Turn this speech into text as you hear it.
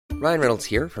Ryan Reynolds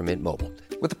here from Mint Mobile.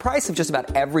 With the price of just about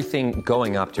everything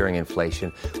going up during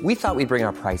inflation, we thought we'd bring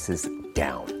our prices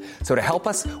down. So to help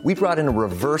us, we brought in a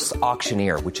reverse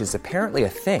auctioneer, which is apparently a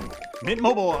thing. Mint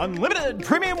Mobile Unlimited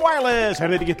Premium Wireless. How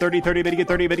to get 30, 30, bit to get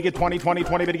 30, bit to get 20, 20,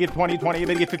 20, bit to get 20, 20,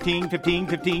 bit to get 15, 15,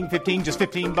 15, 15, just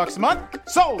 $15 a month?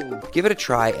 Sold! Give it a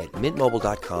try at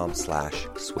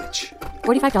mintmobile.com/switch.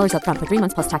 $45 up front for 3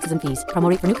 months plus taxes and fees. Promo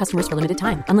rate for new customers for limited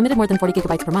time. Unlimited more than 40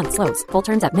 gigabytes per month. Slows full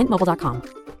terms at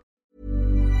mintmobile.com.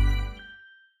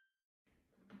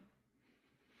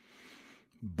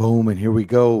 Boom, and here we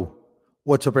go.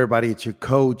 What's up, everybody? It's your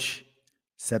coach.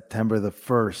 September the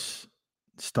 1st,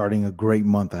 starting a great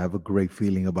month. I have a great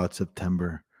feeling about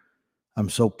September. I'm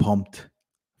so pumped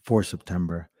for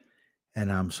September,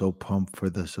 and I'm so pumped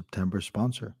for the September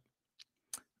sponsor.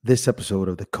 This episode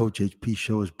of the Coach HP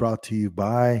Show is brought to you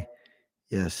by,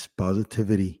 yes,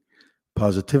 Positivity.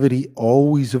 Positivity,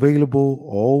 always available,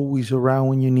 always around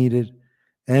when you need it.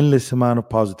 Endless amount of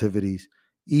positivities,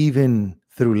 even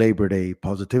through Labor Day.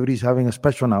 Positivity is having a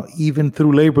special now. Even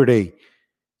through Labor Day,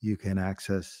 you can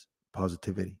access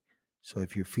Positivity. So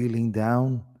if you're feeling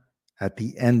down at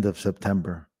the end of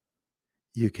September,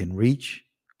 you can reach,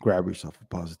 grab yourself a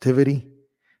Positivity,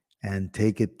 and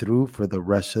take it through for the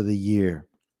rest of the year.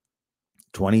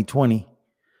 2020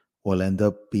 will end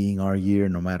up being our year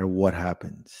no matter what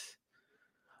happens.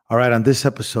 All right, on this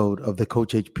episode of the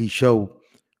Coach HP Show,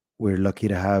 we're lucky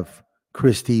to have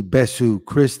Christy Besu.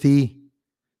 Christy,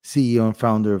 CEO and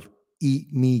founder of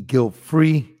Eat Me Guilt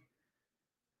Free,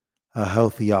 a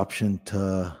healthy option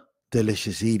to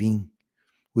delicious eating.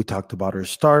 We talked about her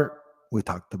start. We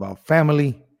talked about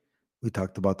family. We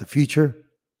talked about the future.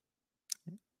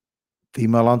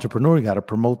 Female entrepreneur, you got to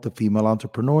promote the female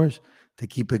entrepreneurs to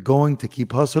keep it going, to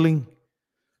keep hustling.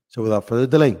 So without further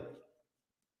delay,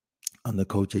 on the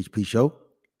Coach HP Show,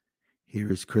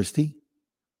 here is Christy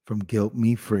from Guilt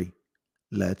Me Free.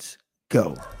 Let's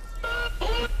go.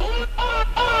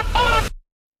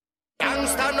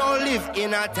 Gangsta no live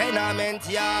in a tenement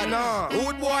yard. No.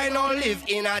 Rude boy no live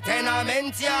in a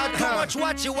tenement yard. Too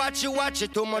much watch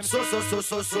it. Too much so.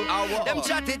 Them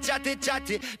chatty.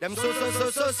 Them so.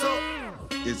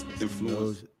 It's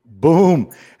influence.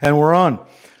 Boom. And we're on.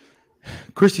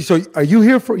 Christy, so are you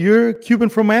here you're Cuban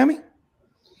from Miami?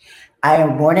 I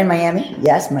am born in Miami.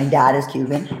 Yes, my dad is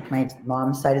Cuban. My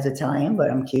mom's side is Italian,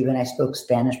 but I'm Cuban. I spoke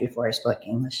Spanish before I spoke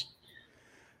English.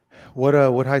 What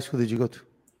high school did you go to?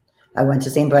 I went to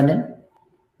St. Brendan,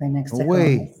 right next to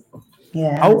Columbus.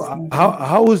 Yeah.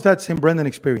 How was that St. Brendan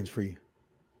experience for you?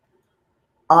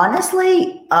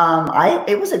 Honestly,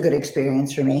 it was a good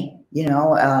experience for me. You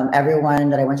know, everyone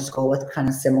that I went to school with kind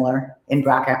of similar in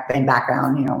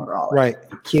background. You know, we're all right.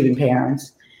 Cuban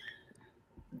parents.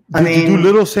 Did you do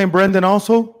Little St. Brendan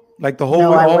also? Like the whole?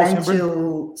 No, I went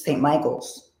to St.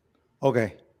 Michael's.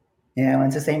 Okay. Yeah, I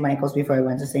went to St. Michael's before I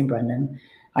went to St. Brendan.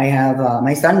 I have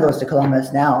my son goes to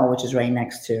Columbus now, which is right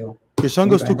next to. Your son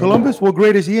goes to Columbus? What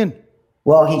grade is he in?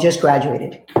 Well, he just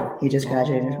graduated. He just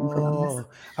graduated from Columbus.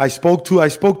 I spoke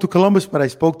to Columbus, but I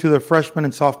spoke to their freshman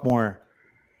and sophomore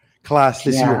class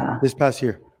this past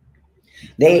year.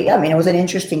 It was an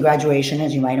interesting graduation,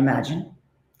 as you might imagine,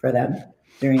 for them.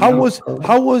 How was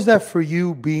that for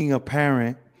you being a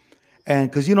parent? And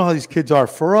because you know how these kids are.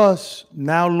 For us,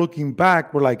 now looking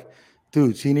back, we're like,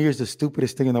 dude, senior year is the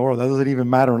stupidest thing in the world. That doesn't even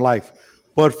matter in life.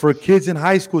 But for kids in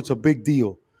high school, it's a big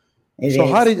deal. So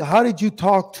how did you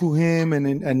talk to him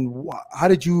and how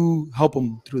did you help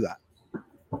him through that?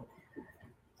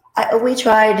 We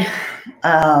tried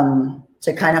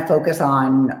to kind of focus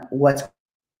on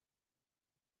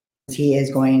he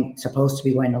is supposed to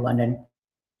be going to London.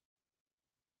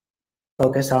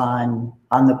 Focus on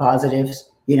the positives,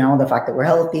 you know, the fact that we're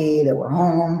healthy, that we're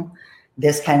home,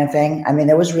 this kind of thing. I mean,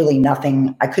 there was really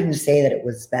nothing. I couldn't say that it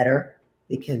was better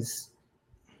because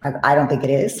I don't think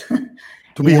it is.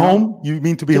 To be home? You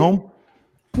mean to be home?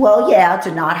 Well, yeah,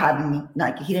 to not having,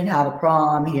 like, he didn't have a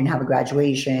prom, he didn't have a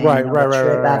graduation, right,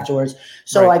 afterwards.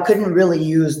 So I couldn't really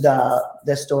use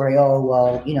the story, oh,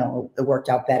 well, you know, it worked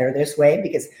out better this way,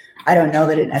 because I don't know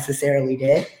that it necessarily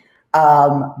did.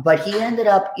 But he ended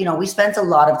up, you know, we spent a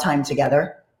lot of time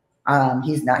together.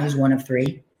 He's one of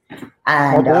three.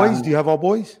 And all boys? Do you have all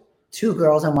boys? 2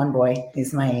 girls and 1 boy.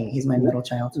 He's my middle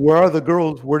child. Where are the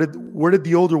girls? Where did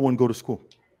the older one go to school?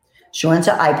 She went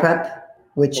to iPrep,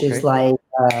 which is like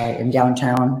in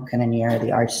downtown, kind of near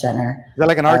the Arts Center. Is that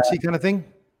like an artsy kind of thing?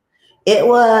 It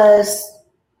was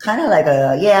kind of like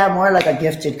more like a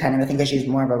gifted kind of a thing, because she's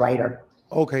more of a writer.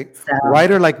 Okay. So,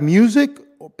 writer like music,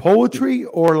 or poetry,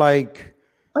 or like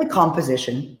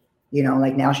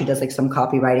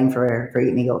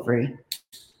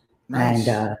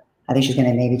I think she's going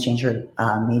to maybe change her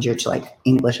major to like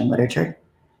English and literature.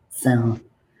 So,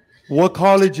 what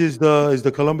college is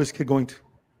the Columbus kid going to?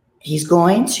 He's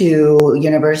going to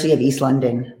University of East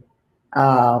London,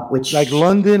 which like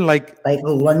London, like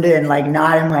London, like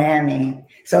not in Miami.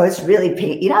 So it's really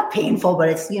not painful, but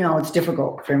it's it's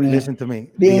difficult for me. Listen to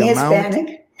me, being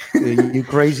Hispanic. You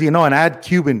crazy? No, and add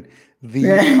Cuban.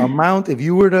 The amount if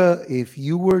you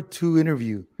were to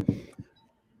interview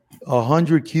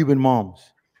 100 Cuban moms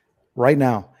right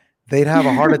now, they'd have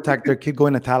a heart attack. Their kid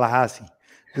going to Tallahassee,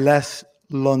 less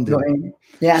London.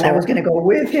 Yeah, and I was going to go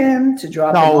with him to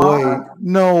drop him off.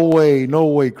 No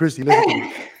way. Christy,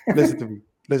 listen to me.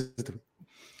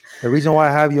 The reason why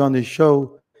I have you on this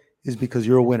show is because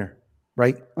you're a winner,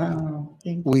 right? Oh,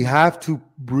 thank you. We have to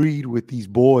breed with these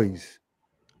boys.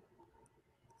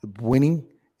 Winning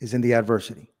is in the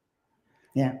adversity.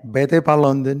 Yeah. Vete pa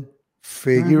London,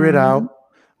 figure it out,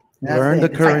 learn the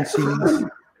currencies.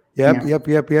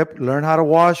 Yep. Learn how to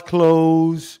wash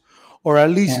clothes. Or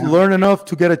at least learn enough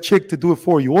to get a chick to do it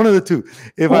for you. One of the two.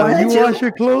 If either you wash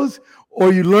your clothes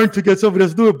or you learn to get somebody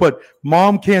else to do it. But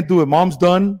mom can't do it. Mom's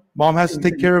done. Mom has to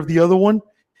take care of the other one.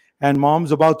 And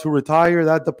mom's about to retire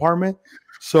that department.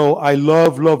 So I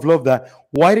love that.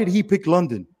 Why did he pick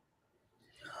London?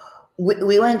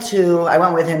 I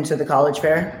went with him to the college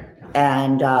fair.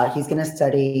 And he's going to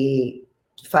study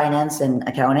finance and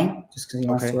accounting just because he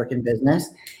wants to work in business.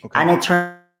 Okay. And it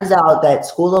turns out that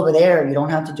school over there, you don't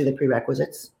have to do the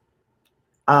prerequisites.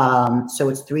 So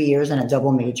it's 3 years and a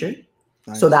double major.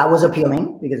 Nice. So that was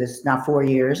appealing because it's not 4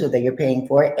 years that you're paying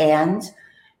for it. And,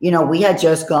 we had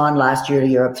just gone last year to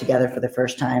Europe together for the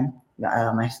first time.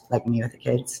 Like me with the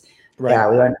kids. Right. Yeah,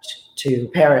 we went to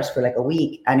Paris for like a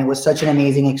week and it was such an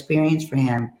amazing experience for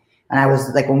him. And I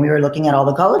was like, when we were looking at all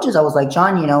the colleges, I was like,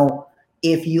 John,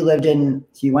 if you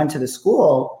went to the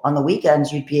school on the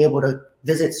weekends, you'd be able to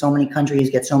visit so many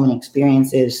countries, get so many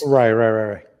experiences.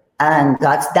 Right. And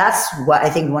that's what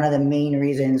I think one of the main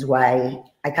reasons why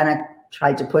I kind of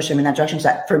tried to push him in that direction. So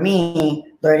that for me,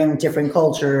 learning different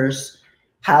cultures,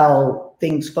 how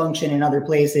things function in other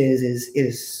places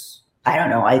is I don't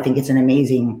know. I think it's an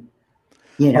amazing,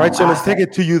 All right, so let's take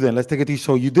it to you then. Let's take it to you.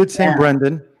 So you did St.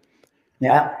 Brendan.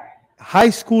 Yeah. High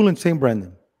school in St.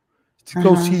 Brendan. To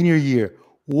go senior year.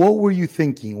 What were you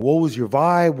thinking? What was your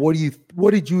vibe?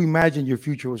 What did you imagine your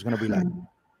future was going to be like?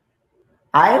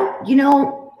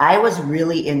 I was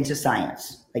really into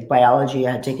science, like biology.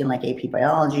 I had taken like AP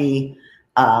biology.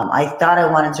 I thought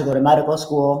I wanted to go to medical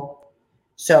school.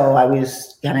 So I went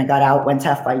to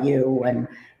FIU, and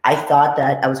I thought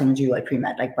that I was going to do like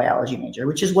pre-med, like biology major,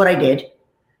 which is what I did.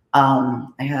 I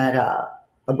had a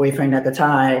boyfriend at the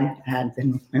time. I had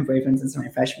been my boyfriend since my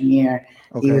freshman year.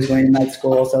 Okay. He was going to med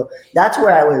school. So that's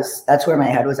where my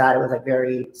head was at. It was like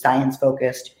very science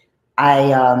focused.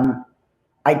 I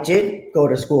did go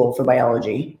to school for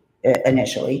biology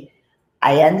initially.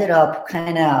 I ended up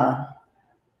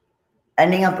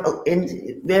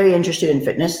very interested in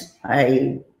fitness.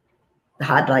 I've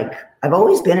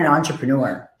always been an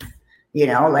entrepreneur.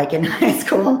 Like in high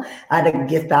school, I had a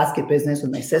gift basket business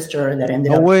with my sister that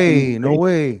ended up. No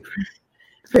way.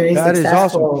 Very that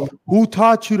successful. Is awesome. Who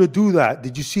taught you to do that?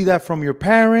 Did you see that from your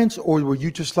parents, or were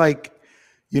you just like,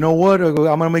 you know what, I'm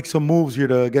going to make some moves here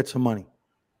to get some money?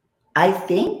 I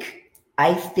think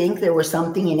there was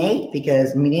something innate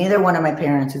because neither one of my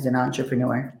parents is an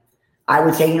entrepreneur. I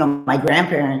would say, my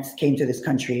grandparents came to this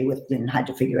country and had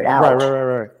to figure it out.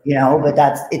 Right. But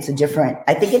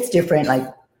I think it's different, like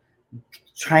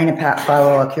trying to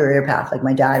follow a career path. Like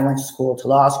my dad went to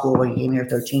law school when he came here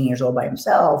 13 years old by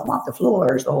himself, mopped the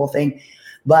floors, the whole thing.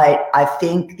 But I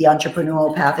think the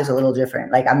entrepreneurial path is a little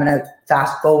different. Like I'm going to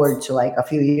fast forward to like a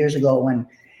few years ago when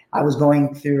I was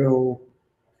going through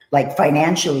like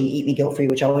financially eat me guilt free,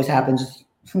 which always happens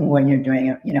when you're doing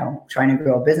it, trying to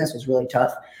grow a business was really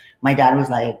tough. My dad was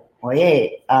like,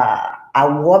 "Oye, at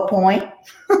what point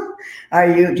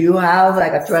do you have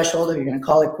like a threshold or you're going to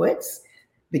call it quits?"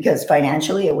 Because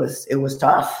financially it was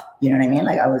tough. You know what I mean?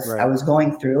 Like I was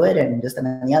going through it and just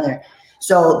and the other.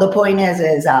 So the point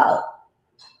is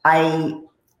I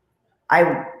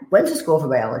went to school for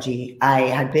biology. I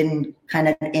had been kind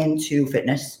of into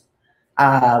fitness.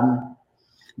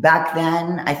 Back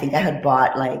then, I think I had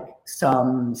bought like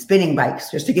some spinning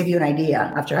bikes, just to give you an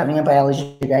idea. After having a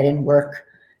biology degree, I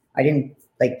didn't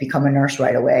like become a nurse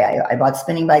right away. I bought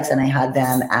spinning bikes and I had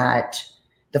them at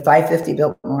the 550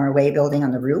 Biltmore Way building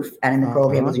on the roof and in the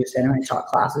Grove Able Center. I taught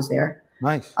classes there.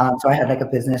 Nice. So I had like a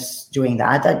business doing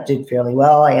that. That did fairly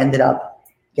well. I ended up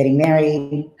getting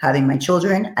married, having my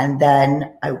children, and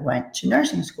then I went to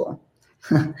nursing school.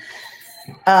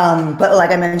 But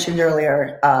like I mentioned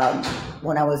earlier,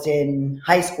 when I was in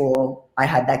high school, I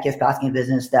had that gift basket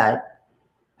business that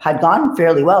had gone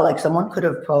fairly well. Like someone could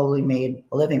have probably made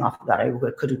a living off of that.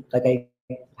 I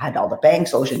had all the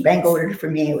banks, Ocean Bank ordered for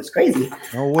me. It was crazy.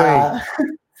 No way.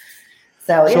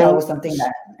 So it was something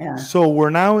that, yeah. So we're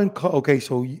now okay.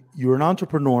 So you're an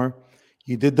entrepreneur.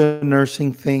 You did the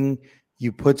nursing thing.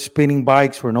 You put spinning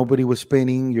bikes where nobody was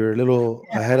spinning. You're a little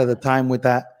ahead of the time with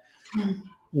that.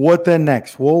 What then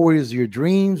next? What was your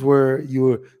dreams? Were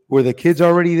the kids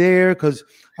already there? Because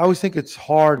I always think it's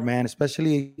hard, man,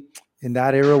 especially in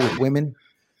that era with women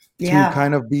to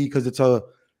kind of be, because it's a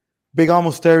big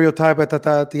almost stereotype.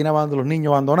 Tiene los niños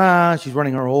abandonados. She's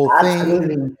running her whole thing.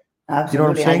 Absolutely. You know what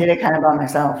I'm saying? I did it kind of by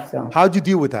myself. So how'd you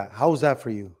deal with that? How was that for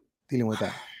you, dealing with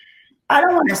that? I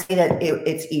don't want to say that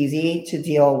it's easy to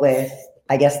deal with,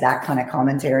 I guess, that kind of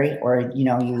commentary, or, you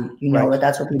know that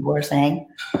that's what people are saying.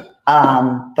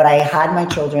 But I had my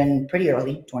children pretty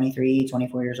early, 23,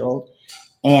 24 years old.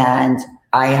 And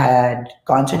I had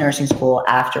gone to nursing school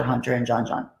after Hunter and John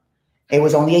John. It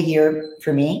was only a year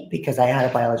for me because I had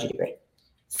a biology degree.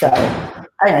 So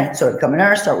I started becoming a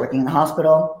nurse, started working in the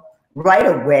hospital. Right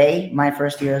away, my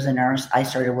first year as a nurse, I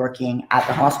started working at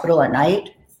the hospital at night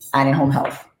and in home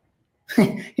health.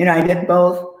 I did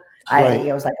both.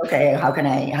 I was like, okay, how can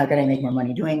I make more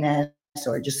money doing this?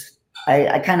 Or just,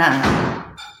 I kind of,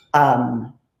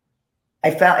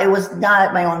 I felt it was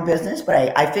not my own business,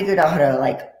 but I figured out how to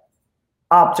like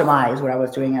optimize what I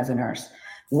was doing as a nurse.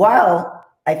 While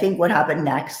I think what happened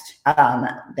next,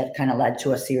 that kind of led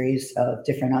to a series of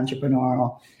different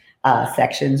entrepreneurial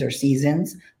sections or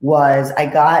seasons, was I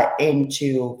got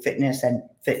into fitness and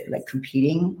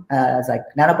competing as like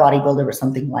not a bodybuilder, but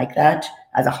something like that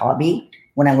as a hobby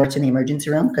when I worked in the emergency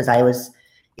room, because I was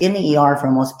in the ER for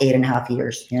almost 8.5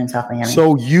 years here in South Miami.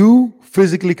 So you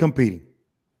physically competing?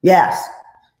 Yes.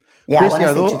 Yeah. Christy,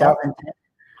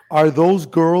 are those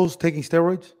girls taking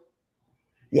steroids?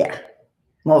 Yeah.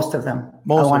 Most of them.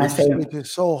 I want to say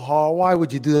it's so hard. Why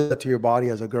would you do that to your body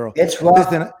as a girl? It's rough.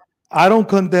 Listen, I don't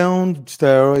condone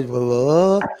steroids,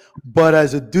 but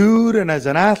as a dude and as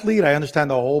an athlete, I understand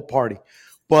the whole party.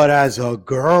 But as a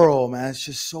girl, man, it's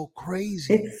just so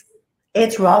crazy.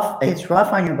 It's rough. It's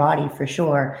rough on your body for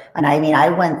sure. And I mean, I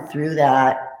went through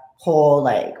that whole,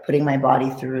 like, putting my body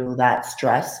through that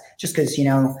stress, just because,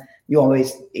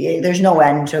 there's no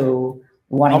end to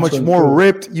wanting how much to more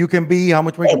ripped you can be, how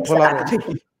much more you can pull out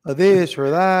of this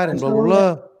or that, and blah, blah,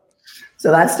 blah.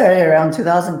 So that started around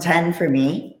 2010 for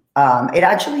me. It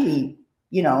actually,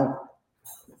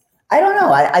 I don't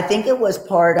know. I think it was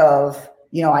part of,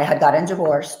 I had gotten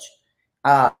divorced,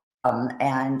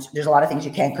 and there's a lot of things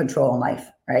you can't control in life,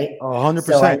 right? 100%.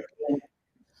 So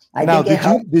now,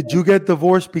 did you get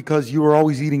divorced because you were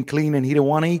always eating clean and he didn't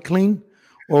want to eat clean?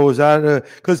 Or was that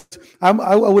because I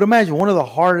would imagine one of the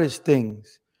hardest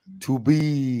things to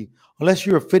be, unless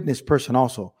you're a fitness person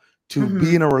also, to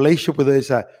be in a relationship with is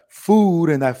that food,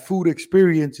 and that food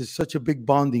experience is such a big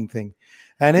bonding thing.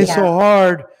 And it's so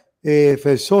hard if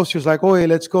a socio's like, oh, hey,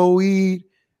 let's go eat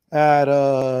at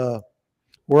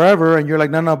wherever, and you're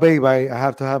like, no, babe, I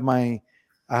have to have my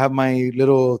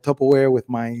little Tupperware with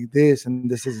my this and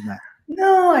this and that.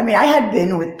 No, I mean, I had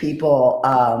been with people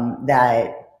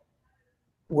that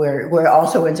were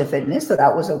also into fitness, so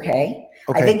that was okay.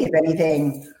 I think if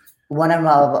anything, one of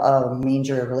a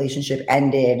major relationship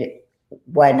ended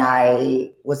when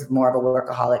I was more of a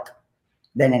workaholic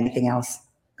than anything else,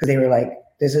 because they were like,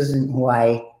 this isn't who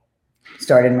I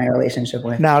started my relationship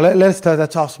with. Now,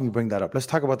 that's awesome you bring that up. Let's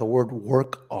talk about the word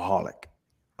workaholic.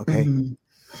 Okay.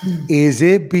 Mm-hmm. Is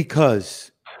it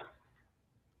because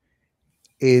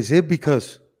you're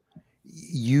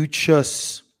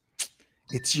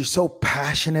so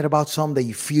passionate about something that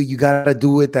you feel you got to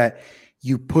do it, that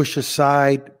you push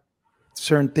aside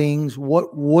certain things?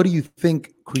 What do you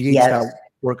think creates that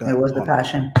work? It was the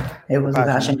passion. It was the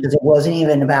passion, because it wasn't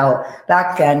even about,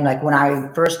 back then, like when I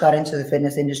first got into the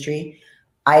fitness industry,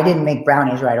 I didn't make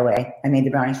brownies right away. I made the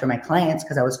brownies for my clients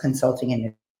because I was consulting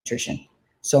in nutrition.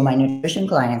 So my nutrition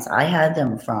clients, I had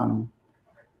them from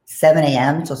 7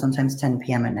 a.m. till sometimes 10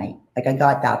 p.m. at night. Like, I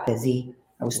got that busy.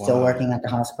 I was still working at the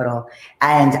hospital,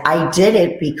 and I did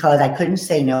it because I couldn't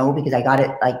say no, because I got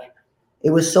it. Like,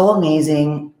 it was so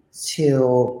amazing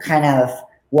to kind of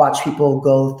watch people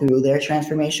go through their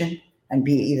transformation and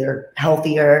be either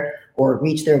healthier or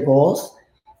reach their goals,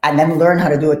 and then learn how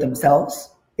to do it themselves.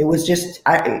 It was just,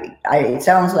 it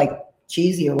sounds like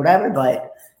cheesy or whatever,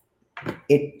 but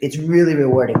it's really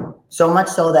rewarding. So much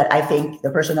so that I think the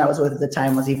person I was with at the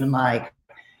time was even like,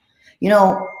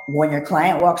 when your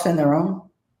client walks in the room,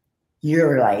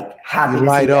 you're like happy. You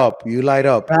light up. You light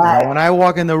up. Right. You know, when I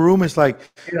walk in the room, it's like,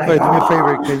 You're "Hey, like, do me a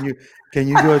favor. "Oh." Can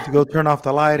you go turn off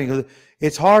the lighting?"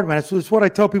 It's hard, man. It's what I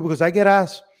tell people because I get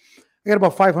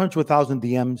about 500 to 1,000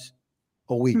 DMs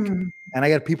a week, and I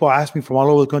get people ask me from all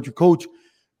over the country, Coach,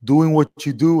 doing what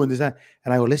you do and this and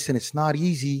I go, listen, it's not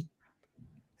easy,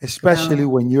 especially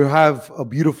when you have a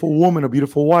beautiful woman, a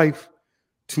beautiful wife,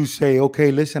 to say,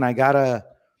 okay, listen, I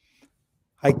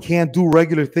can't do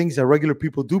regular things that regular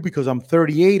people do because I'm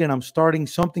 38 and I'm starting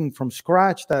something from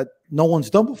scratch that no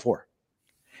one's done before.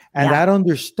 And that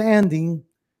understanding,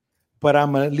 but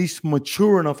I'm at least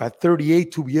mature enough at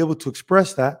 38 to be able to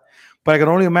express that. But I can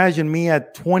only imagine me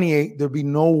at 28, there'd be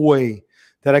no way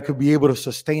that I could be able to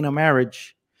sustain a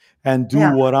marriage and do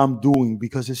what I'm doing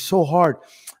because it's so hard.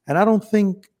 And I don't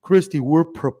think, Christy, we're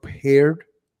prepared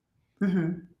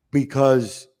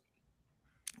because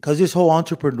this whole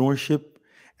entrepreneurship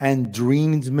and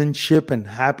dreamsmanship and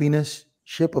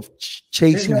happiness-ship of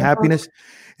chasing happiness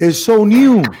is so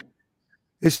new.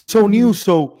 It's so new.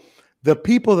 So the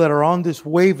people that are on this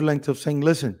wavelength of saying,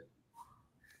 listen,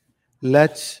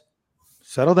 let's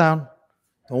settle down.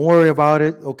 Don't worry about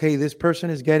it. Okay, this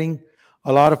person is getting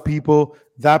a lot of people.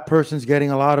 That person's getting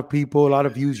a lot of people, a lot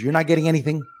of views. You're not getting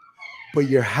anything, but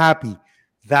you're happy.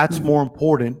 That's more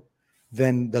important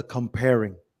than the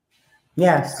comparing.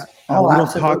 Yes. We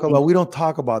don't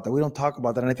talk about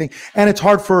that. And I think, and it's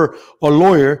hard for a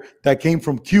lawyer that came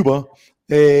from Cuba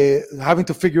having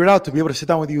to figure it out to be able to sit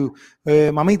down with you,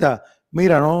 mamita,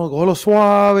 mira, no, cógelo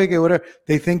suave, que whatever.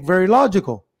 They think very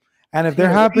logical. And if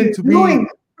they're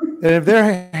if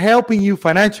they're helping you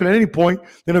financially at any point,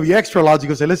 then it'll be extra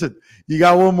logical. Say, listen, you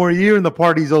got one more year and the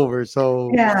party's over.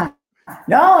 So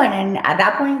no, and at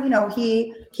that point,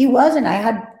 he was, and I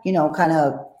had,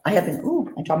 I had been.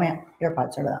 I dropped my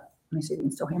AirPods. Sorry about that. Let me see if you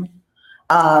can still hear me.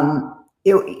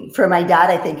 For my dad,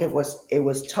 I think it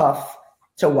was tough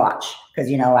to watch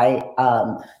because I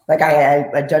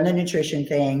had done the nutrition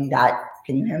thing.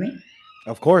 Can you hear me?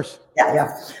 Of course. Yeah.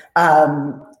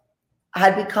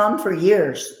 Had become for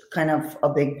years kind of a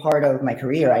big part of my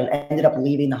career. I ended up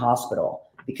leaving the hospital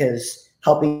because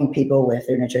helping people with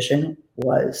their nutrition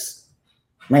was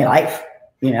my life.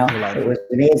 It was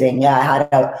amazing. Yeah, I had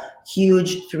a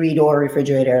huge 3-door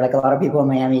refrigerator. Like a lot of people in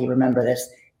Miami remember this,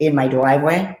 in my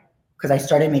driveway because I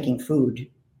started making food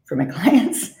for my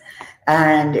clients.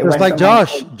 And it was like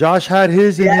Josh. Josh had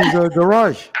his in his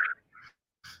garage.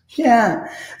 Yeah.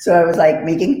 So I was like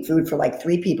making food for like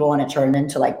 3 people and it turned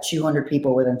into like 200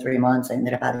 people within 3 months. I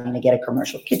ended up having to get a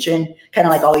commercial kitchen, kind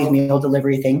of like all these meal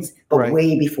delivery things, but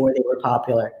way before they were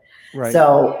popular. Right.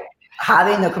 So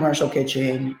having the commercial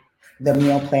kitchen, the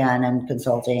meal plan and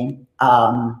consulting,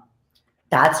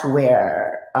 that's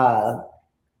where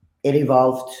it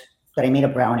evolved that I made a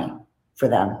brownie for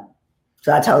them.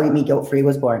 So that's how Meat Guilt Free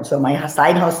was born. So my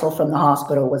side hustle from the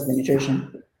hospital was the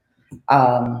nutrition.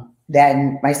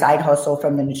 Then my side hustle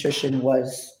from the nutrition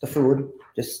was the food,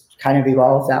 just kind of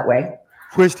evolved that way.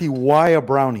 Christy, why a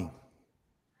brownie?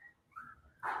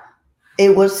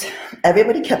 It was,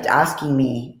 everybody kept asking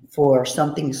me for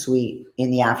something sweet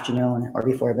in the afternoon or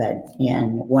before bed.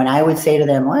 And when I would say to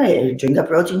them, "Hey, drink a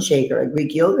protein shake or a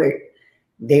Greek yogurt,"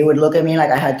 they would look at me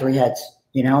like I had 3 heads,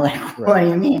 What do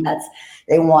you mean?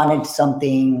 They wanted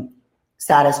something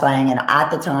satisfying. And at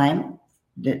the time,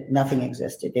 nothing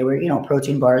existed. They were,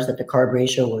 protein bars that the carb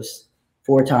ratio was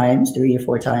 3 or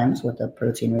 4 times what the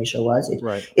protein ratio was.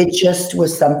 It just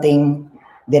was something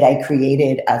that I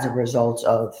created as a result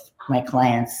of my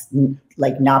clients,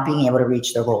 not being able to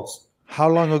reach their goals. How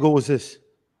long ago was this?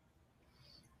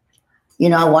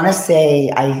 I want to say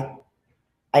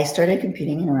I started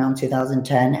competing in around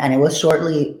 2010, and it was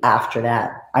shortly after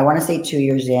that. I want to say 2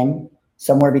 years in,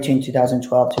 somewhere between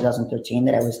 2012, 2013,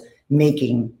 that I was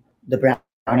making the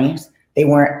brownies. They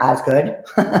weren't as good.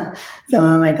 Some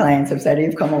of my clients have said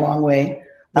you've come a long way.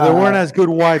 But they weren't as good.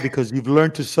 Why? Because you've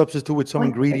learned to substitute with some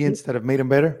ingredients that have made them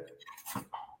better?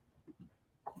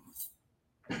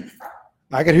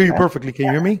 I can hear you perfectly. Can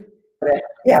you hear me?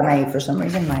 Yeah, for some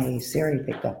reason my Siri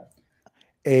picked up.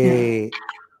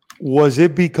 Was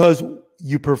it because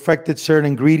you perfected certain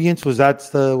ingredients? Was that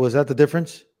the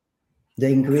difference? The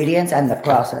ingredients and the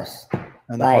process.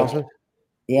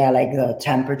 Yeah, like the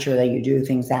temperature that you do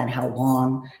things at, how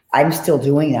long. I'm still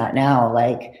doing that now.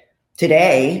 Like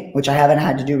today, which I haven't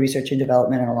had to do research and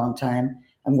development in a long time,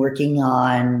 I'm working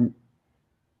on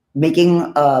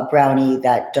making a brownie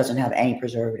that doesn't have any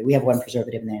preservative. We have 1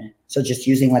 preservative in it. So just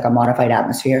using like a modified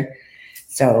atmosphere.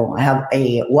 So I have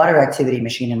a water activity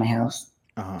machine in my house.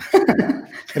 Let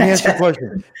me ask you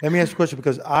a question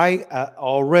because I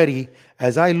already,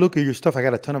 as I look at your stuff, I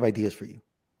got a ton of ideas for you.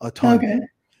 A ton. Okay.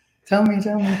 Tell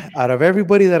me. Out of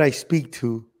everybody that I speak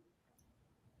to,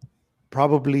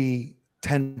 probably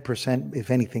 10%,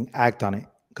 if anything, act on it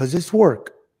because it's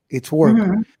work. It's work.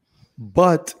 Mm-hmm.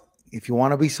 But if you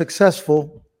want to be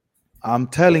successful, I'm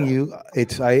telling you,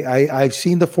 I've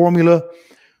seen the formula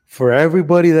for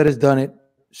everybody that has done it.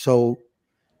 So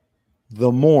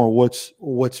the more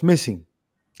what's missing.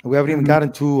 We haven't even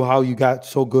gotten to how you got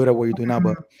so good at what you're doing now,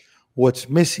 but what's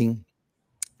missing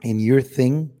in your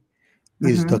thing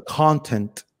is the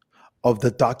content of the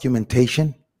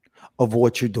documentation of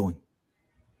what you're doing.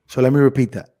 So let me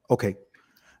repeat that. Okay,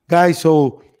 guys,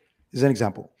 so as an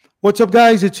example. What's up,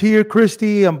 guys? It's here,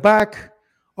 Christy. I'm back.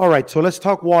 All right, so let's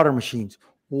talk water machines.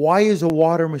 Why is a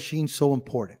water machine so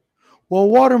important? Well, a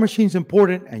water machine's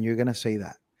important, and you're going to say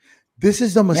that. This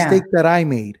is the mistake that I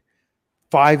made.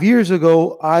 5 years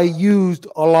ago, I used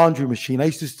a laundry machine. I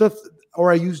used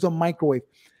I used a microwave.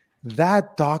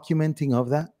 That documenting of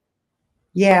that.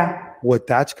 Yeah. What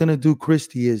that's going to do,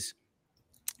 Christy, is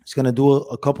it's going to do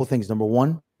a couple things. Number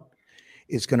one,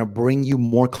 it's going to bring you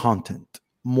more content.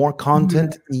 More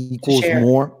content equals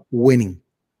more winning.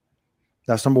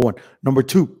 That's number one. Number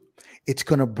two, it's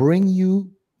going to bring you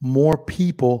more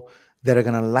people that are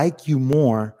going to like you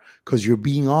more because you're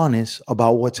being honest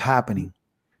about what's happening.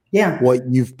 Yeah. What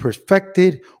you've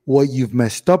perfected, what you've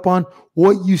messed up on,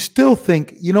 what you still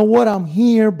think, you know what, I'm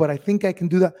here, but I think I can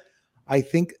do that. I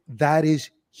think that is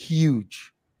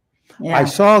huge. Yeah. I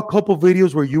saw a couple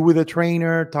videos where you with a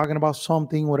trainer talking about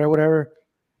something, whatever.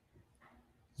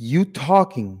 You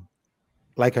talking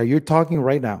like you're talking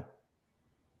right now.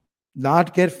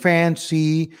 Not get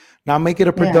fancy, not make it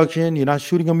a production. You're not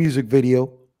shooting a music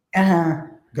video.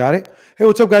 Got it? Hey,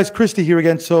 what's up, guys? Christy here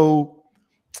again. So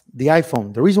the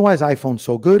iPhone, the reason why this iPhone's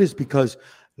so good is because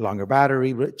longer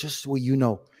battery, just so you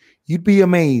know, you'd be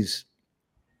amazed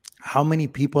how many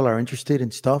people are interested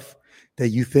in stuff that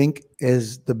you think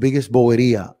is the biggest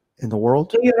boberia in the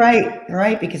world. You're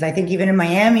right. Because I think even in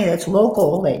Miami, that's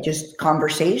local, like just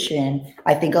conversation.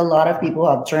 I think a lot of people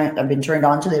have been turned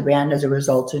on to the brand as a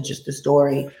result of just the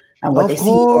story and what they see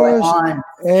going on.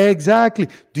 Exactly.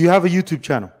 Do you have a YouTube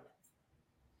channel?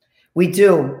 We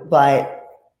do, but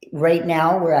right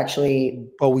now we're actually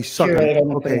we suck on it.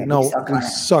 Okay, no, we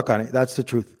suck on it. That's the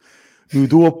truth. We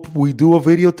do a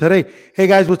video today. Hey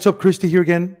guys, what's up? Christy here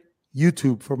again.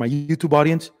 YouTube, for my YouTube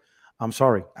audience. I'm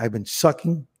sorry. I've been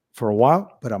sucking for a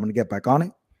while, but I'm going to get back on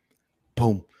it.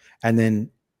 Boom. And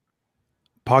then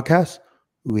podcast,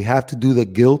 we have to do the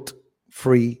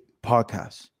guilt-free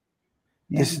podcast.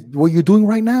 Yeah. This is what you're doing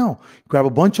right now. Grab a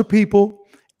bunch of people,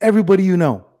 everybody you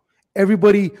know.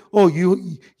 Everybody,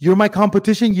 you're my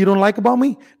competition. You don't like about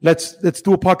me? Let's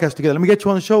do a podcast together. Let me get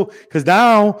you on the show because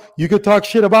now you could talk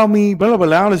shit about me. Blah, blah, blah.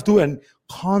 Now let's do it. And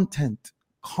content.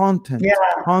 Yeah.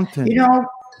 Content. You know,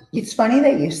 it's funny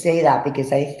that you say that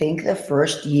because I think the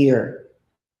first year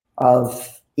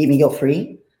of Eat Me Guilt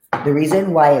Free, the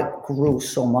reason why it grew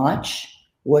so much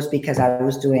was because I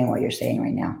was doing what you're saying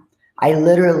right now. I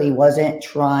literally wasn't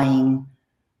trying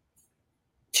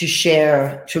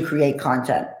to create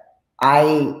content.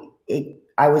 I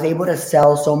was able to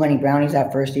sell so many brownies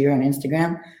that first year on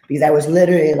Instagram because I was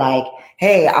literally like,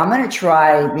 hey, I'm going to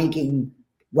try making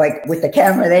like with the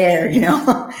camera there, you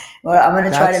know, well, I'm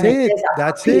going to try to make this.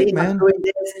 That's it, man. I'm doing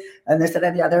this and this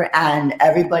and the other. And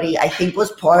everybody, I think,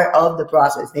 was part of the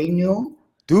process. They knew.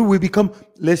 Dude,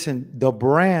 listen, the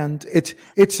brand,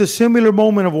 it's a similar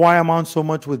moment of why I'm on so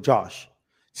much with Josh.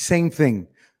 Same thing.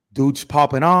 Dude's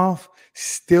popping off.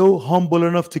 Still humble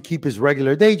enough to keep his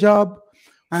regular day job,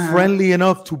 friendly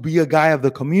enough to be a guy of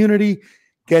the community,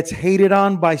 gets hated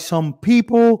on by some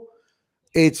people.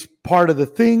 It's part of the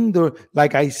thing.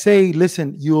 Like I say,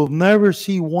 listen, you'll never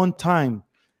see one time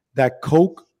that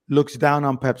Coke looks down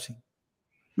on Pepsi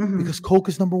because Coke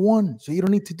is number one. So you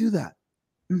don't need to do that.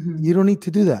 You don't need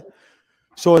to do that.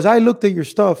 So as I looked at your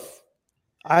stuff,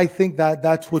 I think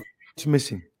that's what's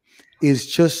missing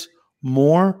is just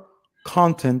more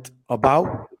content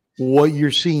about what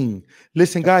you're seeing.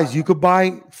 Listen, guys, you could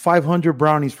buy 500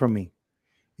 brownies from me.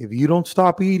 If you don't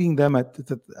stop eating them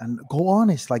and go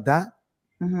honest like that,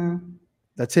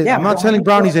 that's it. Yeah, I'm not selling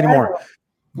brownies anymore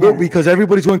because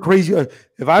everybody's going crazy.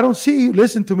 If I don't see you,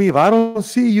 listen to me. If I don't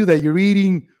see you that you're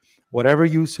eating whatever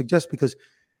you suggest, because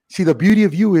see, the beauty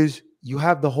of you is you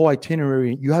have the whole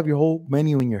itinerary. You have your whole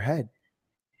menu in your head.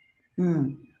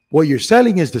 What you're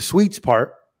selling is the sweets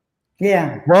part.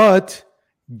 Yeah. But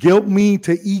guilt me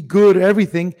to eat good,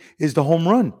 everything is the home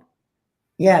run.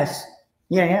 Yes.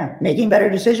 Yeah. Making better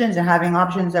decisions and having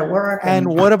options that work. And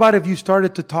what about if you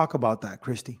started to talk about that,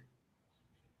 Christy?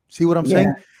 See what I'm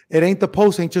saying? It ain't the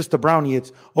post, ain't just the brownie.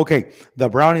 It's okay. The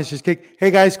brownie is just cake.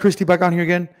 Hey guys, Christy back on here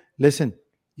again. Listen,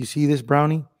 you see this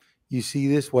brownie, you see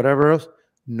this, whatever else,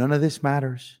 none of this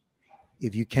matters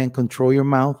if you can't control your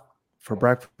mouth for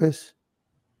breakfast,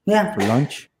 Yeah. for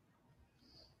lunch,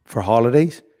 for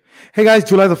holidays. Hey guys,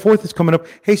 July the 4th is coming up.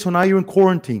 Hey, so now you're in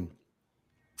quarantine.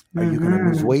 Are you going to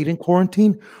lose weight in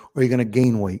quarantine, or are you going to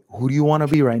gain weight? Who do you want to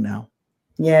be right now?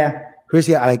 Yeah.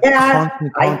 Chrissy, I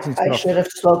should have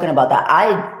spoken about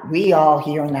that. We all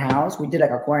here in the house, we did like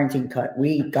a quarantine cut.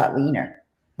 We got leaner.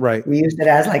 Right. We used it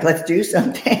as like, let's do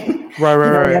something.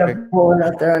 Right. Pull it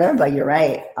up there, but you're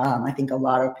right. I think a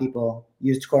lot of people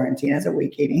used quarantine as a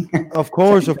week eating. Of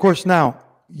course. Now,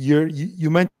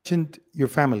 you mentioned your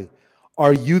family.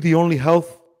 Are you the only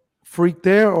health freak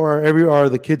there, or are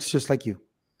the kids just like you?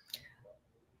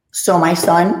 So my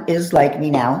son is like me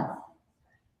now.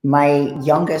 My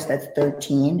youngest, that's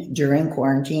 13, during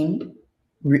quarantine,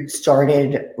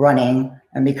 started running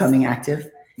and becoming active.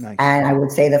 Nice. And I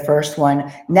would say the first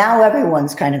one, now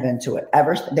everyone's kind of into it.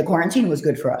 The quarantine was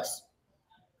good for us.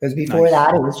 Because before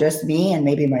that, it was just me and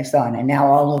maybe my son. And now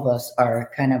all of us are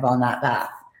kind of on that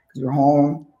path. Because we're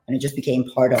home and it just became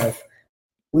part of,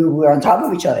 we were on top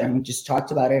of each other and we just talked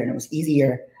about it, and it was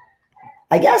easier,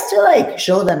 I guess, to like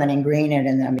show them and ingrain it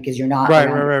in them, because you're not right.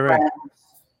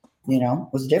 You know,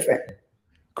 it was different.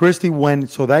 Christy,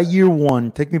 so that year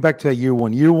one, take me back to that year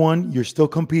one. Year one, you're still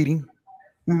competing.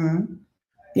 Mm-hmm.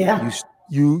 Yeah.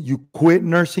 You quit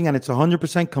nursing, and it's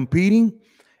 100% competing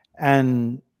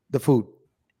and the food.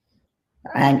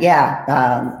 And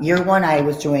year one, I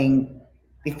was doing,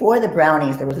 before the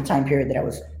brownies, there was a time period that I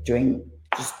was doing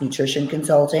just nutrition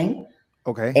consulting.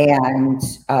 Okay. And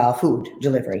food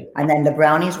delivery. And then the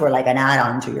brownies were like an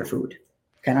add-on to your food.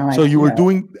 Kind of like, so you were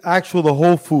doing the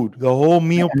whole food, the whole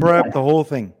meal prep, the whole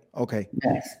thing. Okay.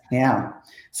 Yes. Yeah.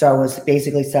 So I was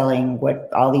basically selling what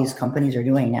all these companies are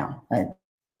doing now.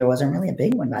 There wasn't really a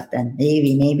big one back then.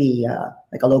 Maybe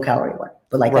like a low calorie one,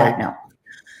 but like that now.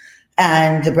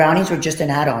 And the brownies were just an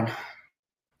add-on.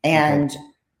 And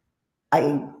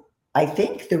I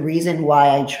think the reason why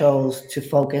I chose to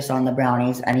focus on the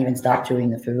brownies and even stop doing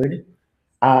the food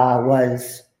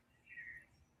was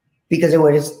because it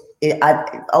was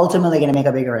ultimately going to make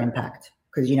a bigger impact.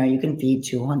 Because, you can feed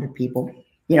 200 people.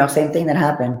 Same thing that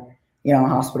happened, in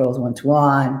hospitals,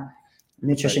 1-to-1,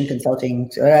 nutrition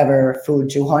consulting, whatever, food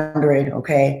 200.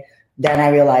 Okay. Then I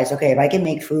realized, okay, if I can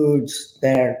make foods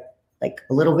that are like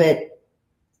a little bit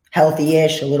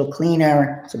healthy-ish, a little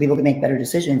cleaner, so people can make better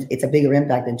decisions, it's a bigger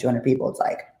impact than 200 people. It's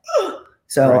like,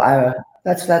 so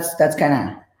that's kind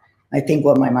of, I think,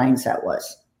 what my mindset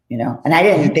was, and I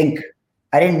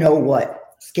didn't know what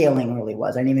scaling really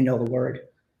was. I didn't even know the word.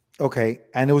 Okay.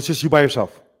 And it was just you by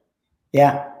yourself.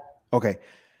 Yeah. Okay.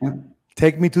 Yeah.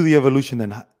 Take me to the evolution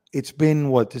then. It's been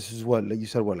like you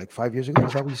said, like 5 years ago?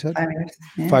 Is that what you said? 5 years.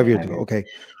 Yeah, 5 years ago. Okay.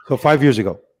 So 5 years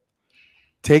ago.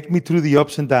 Take me through the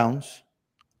ups and downs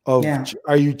of,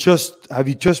 have you just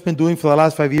been doing for the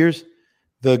last 5 years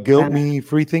the guilt me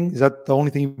free thing? Is that the only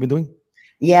thing you've been doing?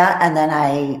 Yeah. And then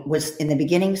I was in the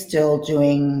beginning still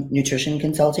doing nutrition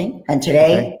consulting. And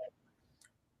today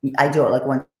I do it like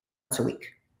once a week.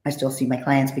 I still see my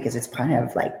clients because it's kind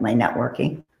of like my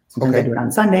networking. Sometimes I do it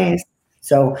on Sundays.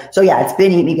 So yeah, it's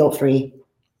been Eat Me Guilt Free,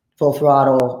 full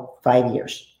throttle, 5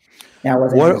 years. Now,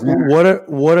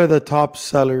 what are the top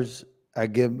sellers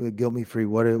at Guilt Me Free?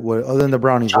 What other than the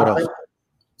brownies? Chocolate. What else?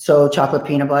 So chocolate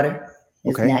peanut butter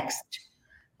is next.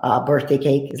 Birthday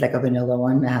cake is like a vanilla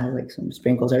one that has like some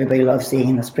sprinkles. Everybody loves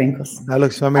seeing the sprinkles. That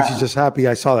makes you just happy.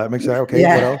 I saw that. Makes you okay.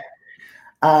 Yeah. What else?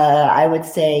 I would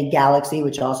say Galaxy,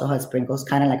 which also has sprinkles,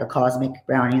 kind of like a cosmic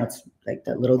brownie. It's like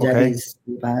the Little Debbie's,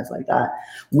 like that.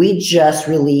 We just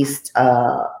released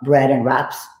bread and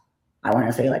wraps. I want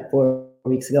to say like 4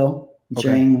 weeks ago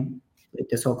during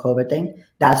this whole COVID thing.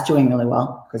 That's doing really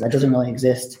well because that doesn't really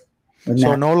exist.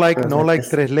 So no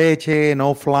tres leche,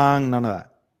 no flan, none of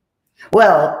that.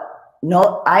 Well,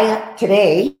 no. I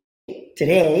today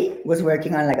was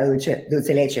working on like a dulce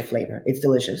leche flavor. It's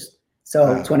delicious.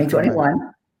 So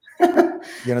 2021.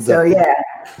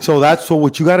 So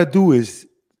what you got to do is,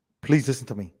 please listen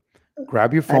to me.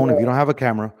 Grab your phone. If you don't have a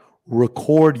camera,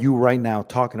 record you right now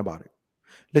talking about it.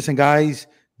 Listen, guys,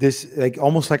 this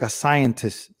almost like a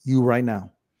scientist, you right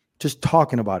now, just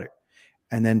talking about it,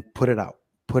 and then put it out.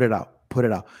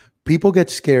 People get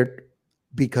scared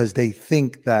because they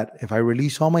think that if I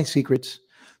release all my secrets,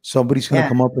 somebody's going to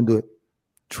come up and do it.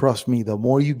 Trust me, the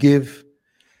more you give,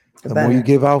 the more you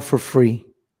give out for free,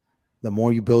 the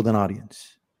more you build an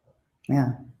audience.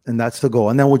 Yeah. And that's the goal.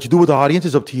 And then what you do with the audience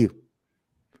is up to you.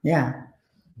 Yeah.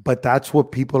 But that's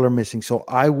what people are missing. So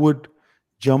I would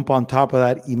jump on top of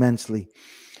that immensely.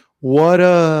 What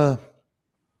are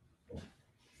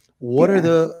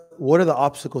are the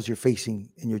obstacles you're facing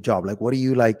in your job? Like, what do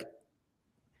you like?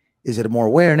 Is it more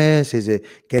awareness? Is it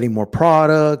getting more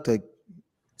product? Like,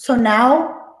 So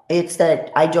now it's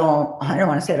that I don't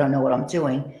want to say I don't know what I'm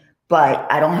doing, but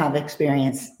I don't have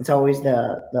experience. It's always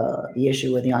the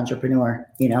issue with the entrepreneur,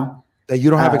 that you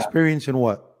don't have experience in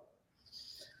what?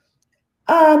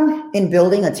 In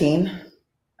building a team.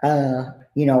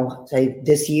 Say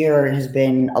this year has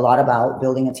been a lot about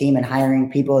building a team and hiring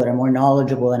people that are more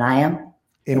knowledgeable than I am.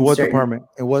 In what department?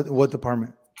 In what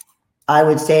department? I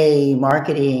would say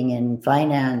marketing and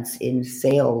finance, in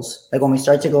sales. Like when we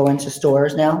start to go into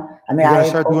stores now. I mean, I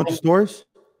start going to stores.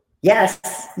 Yes.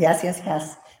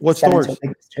 What stores? A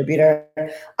big distributor.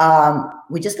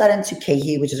 We just got into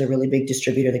KeHE, which is a really big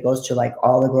distributor that goes to like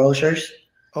all the grocers.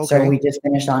 Okay. So we just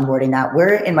finished onboarding that.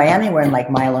 We're in Miami. We're in like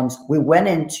Milam's. We went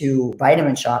into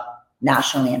Vitamin Shop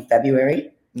nationally in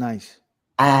February. Nice.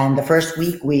 And the first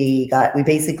week we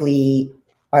basically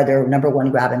are their number one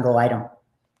grab and go item.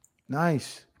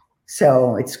 Nice.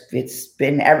 So it's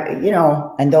been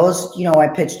and those, I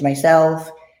pitched myself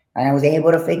and I was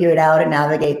able to figure it out and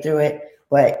navigate through it.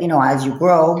 But as you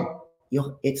grow,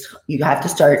 you have to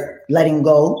start letting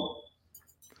go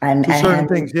and certain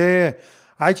things. Yeah.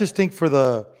 I just think for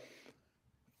the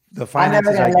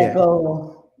finances I get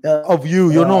of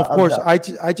you, of course. I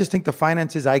just think the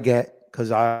finances I get, because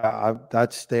I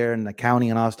that's there in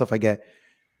accounting and all that stuff I get.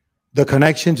 The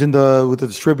connections with the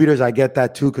distributors, I get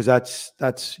that too, because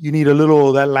that's you need a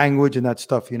little that language and that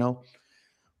stuff,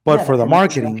 But for the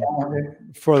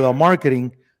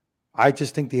marketing, I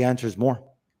just think the answer is more.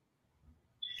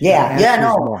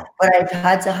 No. But I've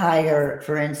had to hire,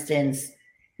 for instance,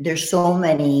 there's so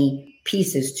many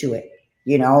pieces to it,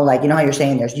 like how you're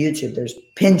saying there's YouTube, there's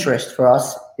Pinterest for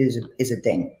us is a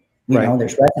thing,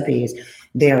 there's recipes,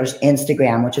 there's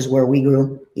Instagram, which is where we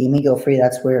grew Eat Me Go Free.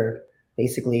 That's where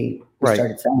basically we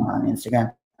started selling on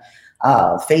Instagram.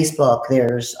 Facebook,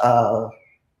 there's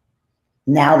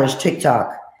now there's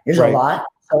TikTok. There's a lot,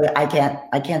 so I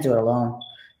can't do it alone,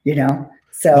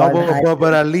 So no,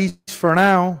 but at least for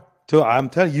now, I'm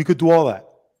telling you, you could do all that.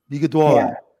 You could do all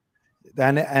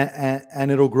that,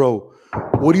 and it'll grow.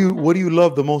 What do you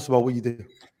love the most about what you do?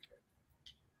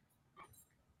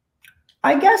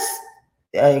 I guess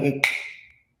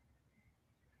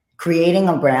creating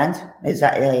a brand is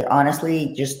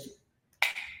honestly just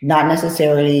not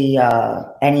necessarily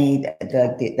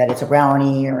that it's a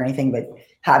brownie or anything, but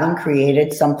having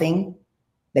created something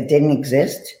that didn't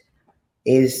exist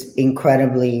is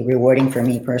incredibly rewarding for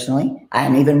me personally,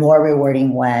 and even more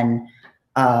rewarding when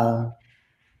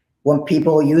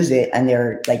people use it and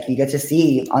they're like, you get to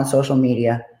see on social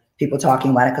media people talking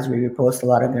about it because we repost a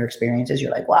lot of their experiences.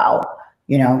 You're like, wow,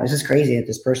 this is crazy that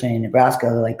this person in Nebraska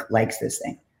likes this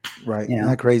thing. Right. Isn't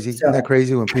that crazy? Isn't that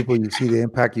crazy when you see the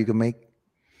impact you can make?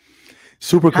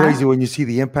 Super crazy when you see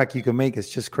the impact you can make. It's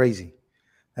just crazy.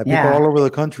 And people all over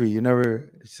the country, you never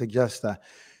suggest that.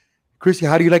 Chrissy,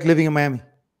 how do you like living in Miami?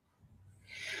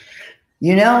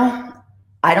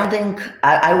 I don't think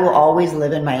I will always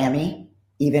live in Miami,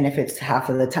 even if it's half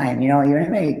of the time, even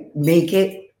if I make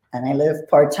it and I live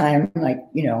part-time,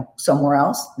 somewhere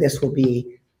else, this will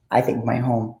be, I think, my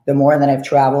home. The more that I've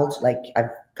traveled, I've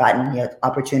gotten the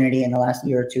opportunity in the last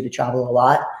year or two to travel a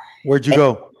lot. Where'd you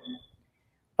go?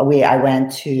 I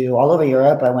went to all over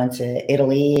Europe. I went to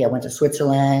Italy. I went to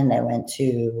Switzerland. I went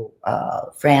to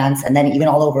France, and then even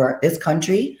all over this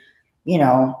country.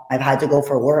 I've had to go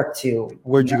for work to.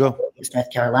 Where'd you go? North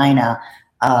Carolina.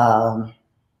 I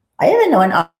even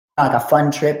went on a fun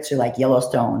trip to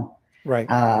Yellowstone. Right.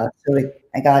 So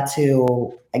I got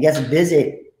to,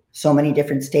 visit so many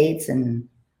different states, and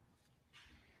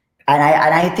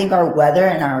I think our weather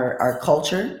and our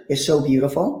culture is so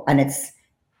beautiful, and it's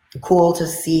cool to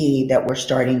see that we're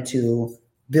starting to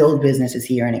build businesses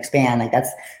here and expand.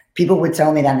 People would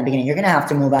tell me that in the beginning, you're going to have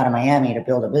to move out of Miami to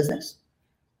build a business.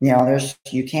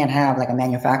 You can't have a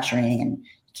manufacturing, and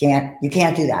you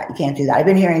can't do that. You can't do that. I've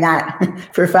been hearing that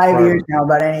for 5 years now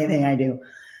about anything I do.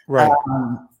 Right.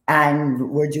 And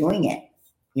we're doing it.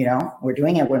 We're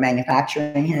doing it. We're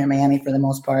manufacturing here in Miami for the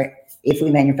most part. If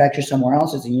we manufacture somewhere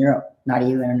else, it's in Europe, not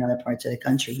even in other parts of the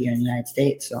country here in the United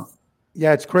States. So.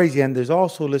 Yeah, it's crazy. And there's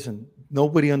also, listen,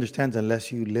 nobody understands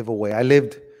unless you live away. I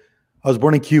was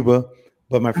born in Cuba,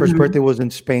 but my first birthday was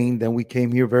in Spain. Then we came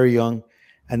here very young.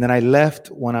 And then I left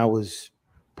when I was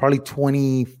probably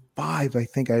 25, I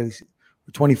think I was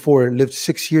 24. Lived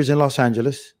 6 years in Los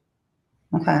Angeles.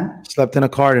 Okay. Slept in a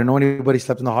car. I didn't know anybody.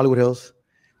 Slept in the Hollywood Hills.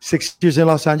 6 years in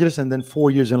Los Angeles and then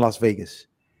 4 years in Las Vegas.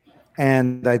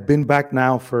 And I've been back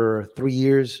now for 3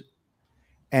 years.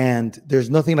 And there's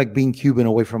nothing like being Cuban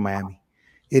away from Miami.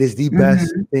 It is the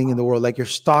best thing in the world. Like your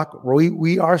stock,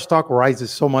 our stock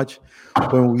rises so much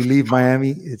when we leave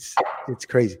Miami. It's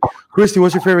crazy. Christy,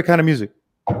 what's your favorite kind of music?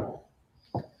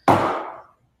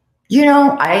 You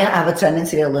know, I have a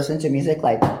tendency to listen to music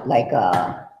like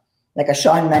a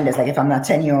Shawn Mendes, like if I'm a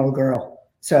 10-year-old girl.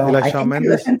 So you like I Shawn think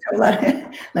Mendes? I listen to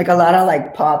a lot of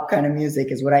like pop kind of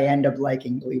music is what I end up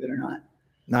liking, believe it or not.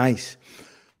 Nice.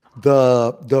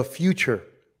 The future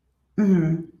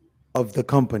of the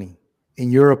company,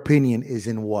 in your opinion, is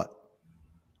in what?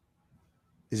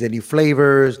 Is it new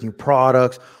flavors, new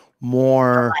products,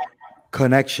 more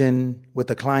connection with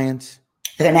the clients?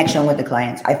 The connection with the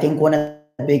clients. I think one of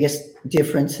the biggest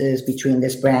differences between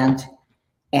this brand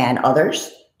and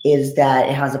others is that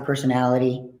it has a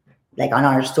personality. Like on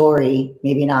our story,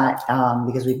 maybe not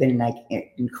because we've been like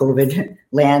in COVID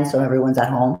land, so everyone's at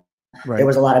home. Right. There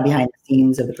was a lot of behind the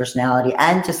scenes of the personality,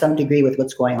 and to some degree with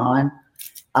what's going on.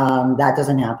 That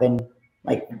doesn't happen.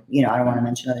 Like, you know, I don't want to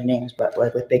mention other names, but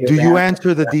like with bigger. Do you brands,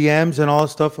 answer the DMs and all the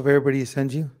stuff of everybody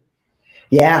sends you?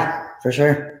 Yeah, for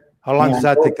sure. How long does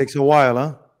that take? Takes a while,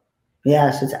 huh?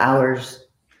 Yes, it's hours.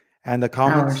 And the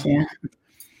comments? Hours,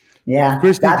 yeah.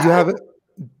 Christy,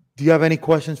 do you have any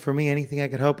questions for me? Anything I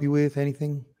could help you with?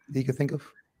 Anything that you could think of?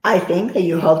 I think that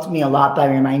you helped me a lot by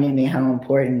reminding me how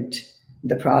important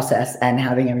the process and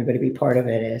having everybody be part of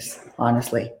it is,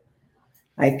 honestly.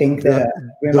 I think the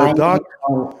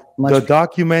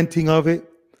documenting of it,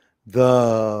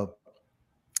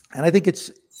 and I think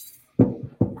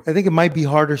it might be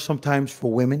harder sometimes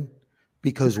for women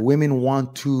because women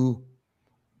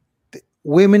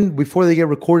before they get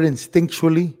recorded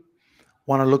instinctually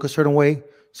want to look a certain way.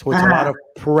 So it's a lot of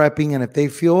prepping. And if they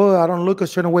feel, I don't look a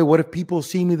certain way, what if people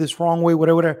see me this wrong way,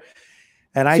 whatever.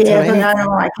 And I tell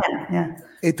you,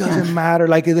 it doesn't matter.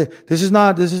 Like this is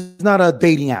not a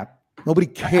dating app. Nobody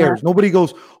cares. Nobody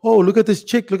goes, oh, look at this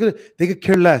chick. Look at it. They could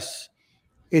care less.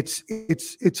 It's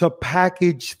a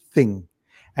package thing.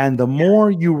 And the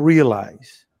more you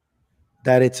realize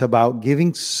that it's about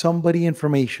giving somebody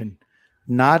information,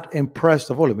 not impressed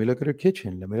of, oh, let me look at her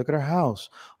kitchen. Let me look at her house.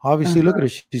 Obviously, look at her.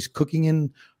 She's cooking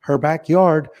in her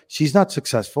backyard. She's not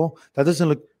successful. That doesn't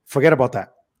look, forget about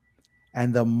that.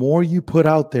 And the more you put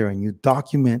out there and you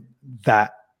document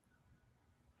that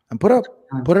and put it up,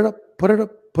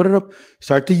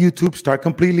 start the YouTube, start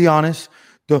completely honest.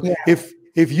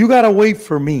 If you got to wait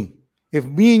for me, if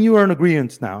me and you are in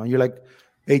agreement now, and you're like,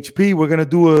 HP, we're going to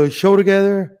do a show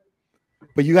together,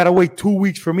 but you got to wait 2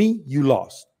 weeks for me, you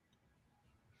lost.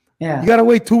 Yeah. You got to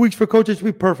wait 2 weeks for Coach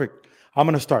HP. Perfect. I'm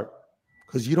going to start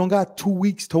because you don't got 2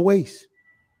 weeks to waste.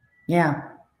 Yeah.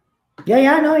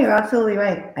 No, you're absolutely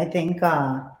right. I think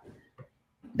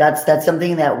that's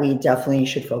something that we definitely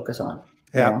should focus on.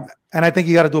 Yeah. You know? And I think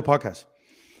you got to do a podcast.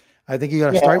 I think you got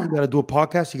to start. You got to do a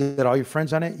podcast. You get all your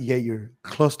friends on it. You get your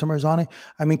customers on it.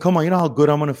 I mean, come on. You know how good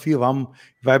I'm going to feel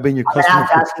if I've been your customer. I have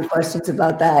to ask you questions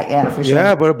about that. Yeah, for sure.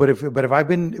 Yeah, but if I've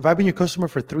been your customer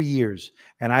for 3 years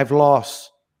and I've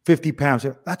lost 50 pounds,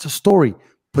 that's a story.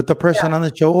 Put the person on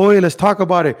the show. Oh, let's talk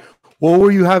about it. What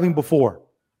were you having before?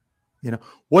 You know,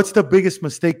 what's the biggest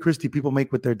mistake, Christy, people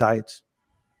make with their diets?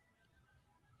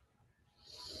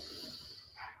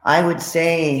 I would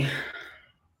say,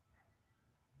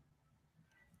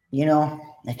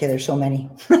 okay, there's so many.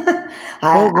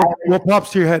 What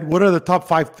pops to your head? What are the top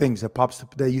 5 things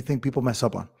that you think people mess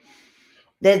up on?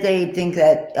 They think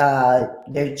that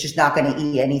they're just not going to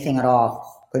eat anything at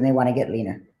all when they want to get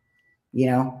leaner.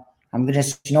 I'm going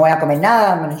to, no voy a comer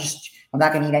nada. I'm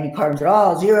not going to eat any carbs at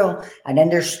all, 0. And then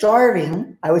they're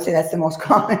starving. I would say that's the most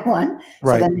common one.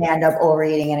 Right. So then they end up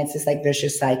overeating, and it's this like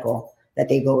vicious cycle that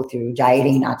they go through: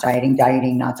 dieting, not dieting,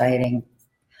 dieting, not dieting.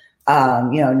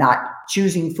 Not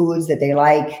choosing foods that they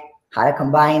like, how to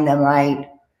combine them right.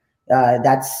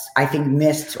 That's, I think,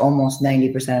 missed almost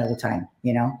 90% of the time.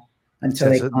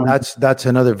 That's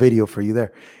another video for you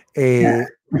there.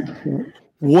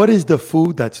 What is the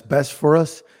food that's best for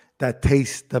us that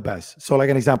tastes the best? So, like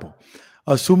an example,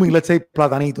 assuming, let's say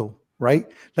platanito, right?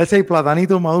 Let's say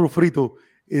platanito maduro frito,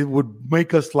 it would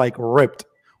make us like ripped.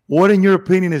 What, in your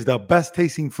opinion, is the best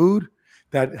tasting food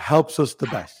that helps us the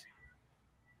best?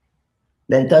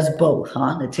 That does both,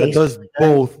 huh? That does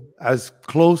both as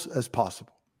close as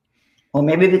possible. Well,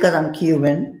 maybe because I'm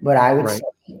Cuban, but I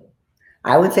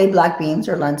would say black beans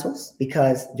or lentils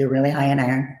because they're really high in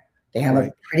iron. They have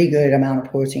a pretty good amount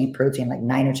of protein, like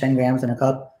 9 or 10 grams in a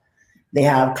cup. They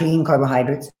have clean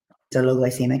carbohydrates. They're low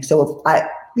glycemic. So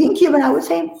being Cuban, I would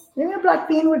say maybe a black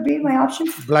bean would be my option.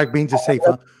 Black beans is safe,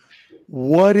 huh?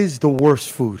 What is the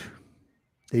worst food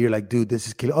that you're like, dude, this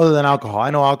is killing, other than alcohol? I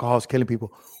know alcohol is killing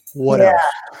people. What else?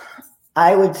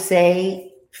 I would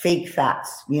say fake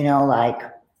fats, like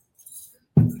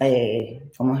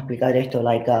 ¿cómo explicar esto?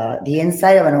 Like the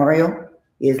inside of an Oreo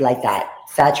is like that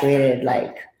saturated,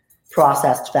 like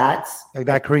processed fats. Like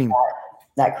that cream.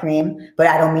 That cream. But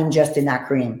I don't mean just in that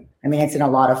cream. I mean, it's in a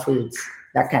lot of foods.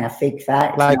 That kind of fake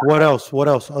fat. Like what else? What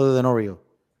else other than Oreo?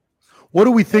 What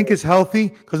do we think is healthy?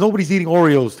 Because nobody's eating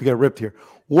Oreos to get ripped here.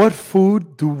 What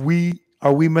food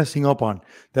are we messing up on?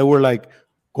 That we're like,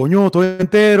 coño, estoy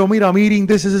entero, mira, I'm eating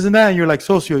this and that. And you're like,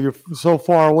 socio, you're so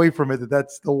far away from it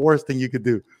that's the worst thing you could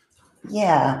do.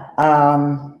 Yeah.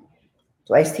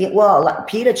 So I see, well,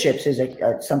 pita chips is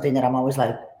something that I'm always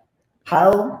like,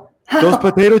 how? Those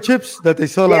potato chips that they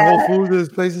sell at Whole Foods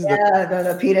places? Yeah,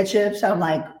 the pita chips. I'm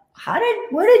like,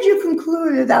 where did you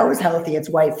conclude that was healthy? It's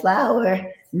white flour.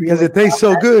 Because it tastes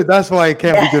so good. That's why it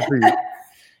can't be good for you.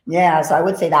 Yeah, so I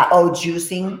would say that. Oh,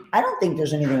 juicing. I don't think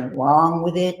there's anything wrong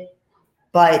with it.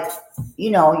 But,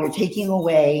 you're taking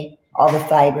away all the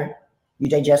fiber. You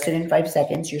digest it in 5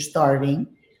 seconds. You're starving.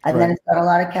 And then it's got a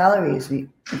lot of calories.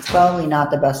 It's probably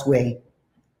not the best way.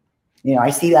 I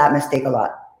see that mistake a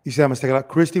lot. You see that mistake a lot.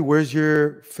 Christy, where's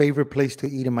your favorite place to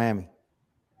eat in Miami?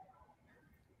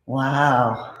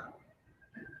 Wow.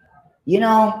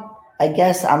 I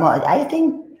guess I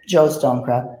think Joe's Stone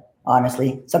Crab,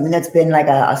 honestly. Something that's been like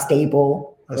a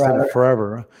staple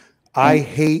forever.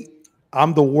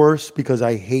 I'm the worst because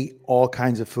I hate all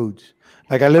kinds of foods.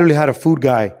 Like I literally had a food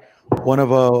guy, one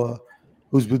of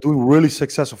who's been doing really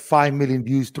successful, 5 million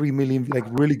views, 3 million, like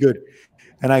really good.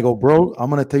 And I go, bro, I'm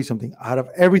going to tell you something. Out of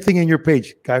everything in your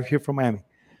page, guy here from Miami,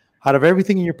 out of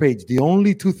everything in your page, the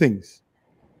only 2 things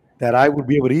that I would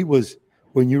be able to eat was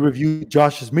when you reviewed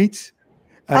Josh's Meats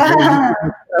and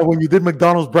when you did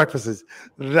McDonald's breakfasts.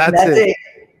 That's it.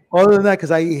 Other than that,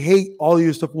 because I hate all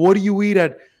your stuff. What do you eat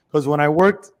at? Because when I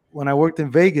worked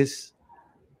in Vegas,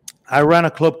 I ran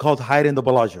a club called Hide in the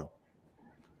Bellagio.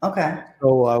 Okay.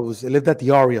 So I lived at the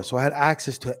Aria, so I had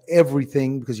access to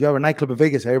everything because you have a nightclub in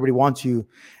Vegas. Everybody wants you.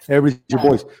 Everybody's your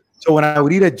boys. So when I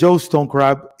would eat at Joe's Stone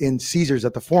Crab in Caesars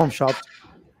at the Forum shops,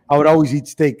 I would always eat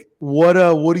steak. What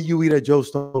do you eat at Joe's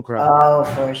Stone Crab? Oh,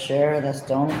 for sure, the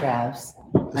stone crabs.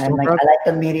 I like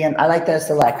the medium. I like the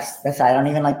selects. I don't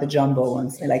even like the jumbo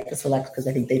ones. I like the selects because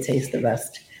I think they taste the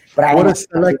best. But what does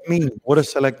select mean? What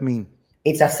does select mean?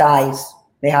 It's a size.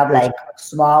 They have like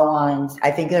small ones.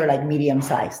 I think they're like medium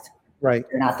sized. Right.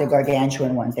 They're not the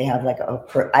gargantuan ones. They have like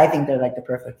I think they're like the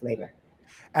perfect flavor.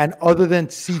 And other than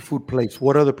seafood place,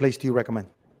 what other place do you recommend?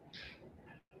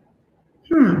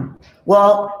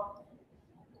 Well,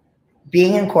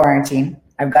 being in quarantine,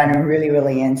 I've gotten really,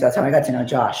 really into. That's how I got to know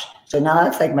Josh. So now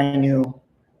that's like my new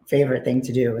favorite thing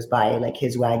to do is buy like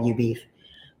his Wagyu beef.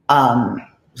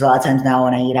 So a lot of times now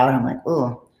when I eat out, I'm like,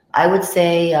 oh, I would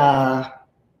say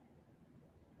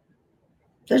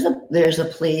there's a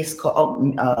place called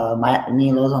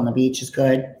Nilo's on the beach is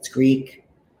good. It's Greek.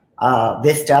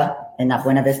 Vista in that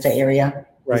Buena Vista area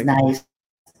is nice.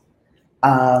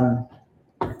 I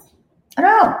don't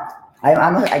know.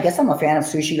 I guess I'm a fan of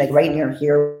sushi. Like right near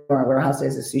here, where our warehouse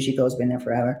is, the Sushi Co.'s been there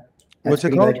forever. What's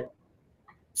it called? Good.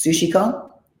 Sushi Co.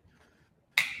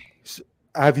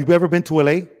 Have you ever been to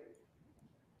LA?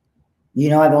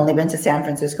 I've only been to San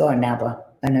Francisco and Napa.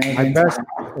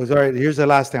 Sorry, here's the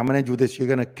last thing. I'm gonna end you with this. You're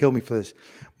gonna kill me for this.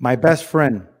 My best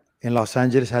friend in Los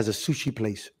Angeles has a sushi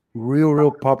place,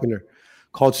 real popular,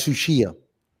 called Sushiya.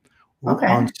 Okay.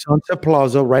 On Sunset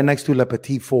Plaza, right next to Le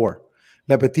Petit Four.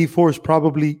 Le Petit Four is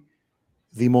probably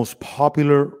the most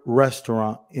popular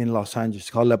restaurant in Los Angeles.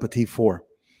 It's called Le Petit Four.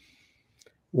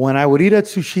 When I would eat at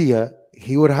Sushiya,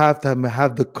 he would have to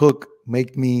have the cook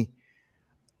make me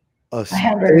a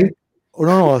steak.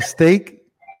 A steak.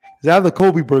 They have the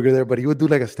Kobe burger there, but he would do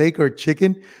like a steak or a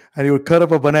chicken, and he would cut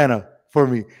up a banana for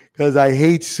me because I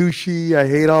hate sushi. I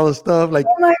hate all the stuff. Like,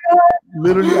 oh my God.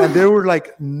 Literally, and they were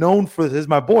like known for this.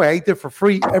 My boy, I eat there for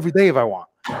free every day if I want.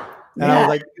 And I was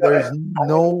like, there's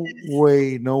no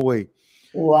way.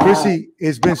 Wow. Chrissy,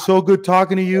 it's been so good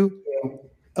talking to you.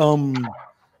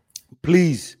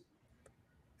 Please,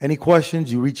 any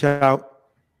questions, you reach out.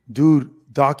 Dude,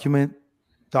 document.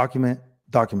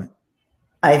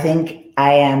 I think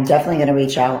I am definitely going to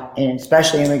reach out, and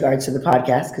especially in regards to the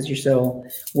podcast, because you're so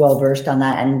well versed on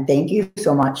that. And thank you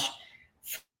so much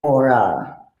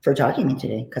for talking to me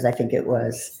today, because I think it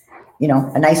was,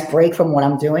 a nice break from what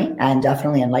I'm doing and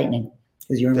definitely enlightening.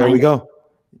 Because you there we go.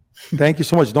 Thank you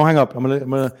so much. Don't hang up. I'm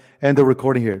gonna end the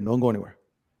recording here. Don't go anywhere.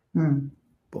 Boom.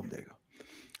 There you go.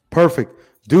 Perfect,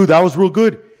 dude. That was real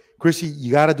good, Chrissy.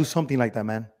 You got to do something like that,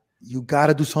 man. You got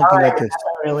to do something like this. That's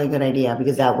a really good idea,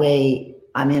 because that way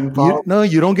I'm involved.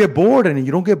 You don't get bored, and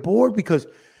you don't get bored because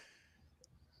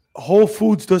Whole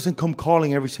Foods doesn't come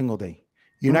calling every single day.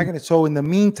 You're not going to. So in the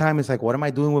meantime, it's like, what am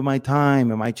I doing with my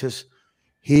time? Am I just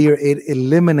here? It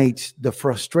eliminates the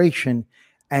frustration,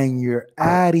 and you're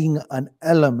adding an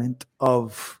element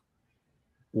of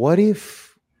what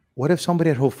if somebody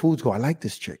at Whole Foods go, I like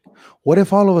this chick. What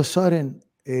if all of a sudden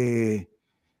a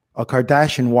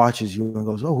Kardashian watches you and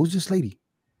goes, oh, who's this lady?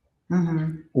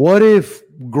 Mm-hmm. What if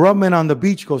Grubman on the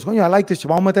beach goes, oh yeah, I like this.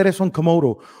 Vamos a meter eso en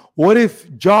Komodo. What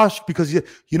if Josh, because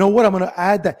you know what, I'm going to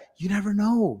add that. You never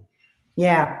know.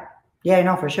 Yeah,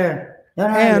 no, for sure. No,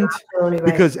 and right.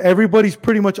 Because everybody's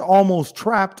pretty much almost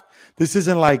trapped. This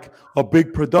isn't like a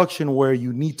big production where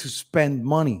you need to spend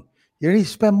money. You don't need to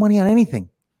spend money on anything.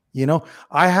 You know,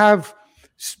 I have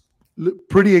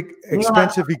pretty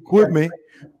expensive equipment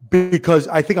because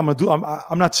I think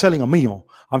I'm not selling a meal.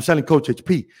 I'm selling Coach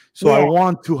HP. So I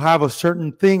want to have a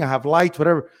certain thing. I have lights,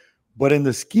 whatever. But in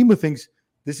the scheme of things,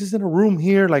 this isn't a room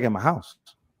here like at my house.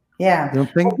 Yeah. You know,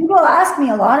 people ask me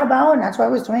a lot about, and that's why I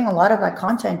was doing a lot of that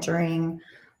content during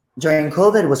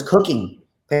COVID was cooking.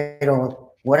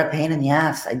 Pero what a pain in the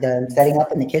ass. Setting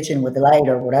up in the kitchen with the light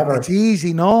or whatever. It's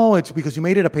easy. No, it's because you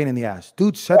made it a pain in the ass.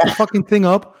 Dude, set the fucking thing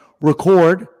up,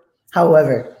 record.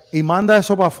 However. Y manda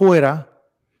eso para afuera.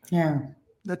 Yeah.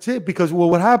 That's it. Because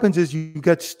what happens is you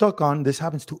get stuck on, this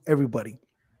happens to everybody.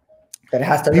 But it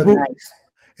has to look nice.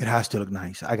 It has to look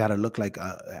nice. I got to look like,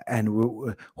 and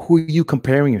who are you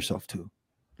comparing yourself to?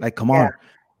 Like, come on.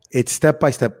 It's step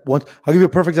by step. I'll give you a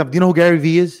perfect example. Do you know who Gary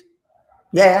Vee is?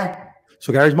 Yeah.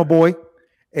 So Gary's my boy.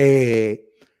 His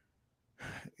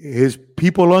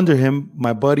people under him,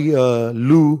 my buddy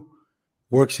Lou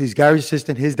works. He's Gary's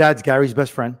assistant. His dad's Gary's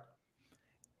best friend.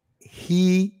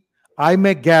 I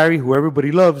met Gary, who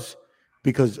everybody loves,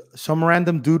 because some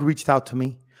random dude reached out to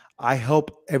me. I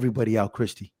help everybody out,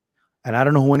 Christy. And I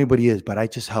don't know who anybody is, but I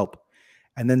just help.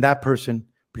 And then that person,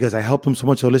 because I helped him so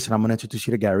much, so listen, I'm going to introduce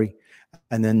you to Gary.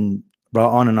 And then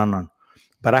on and on and on.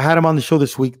 But I had him on the show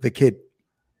this week, the kid.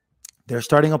 They're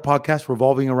starting a podcast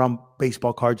revolving around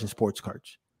baseball cards and sports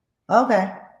cards.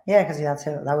 Okay. Yeah, because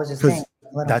that was his thing.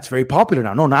 That's very popular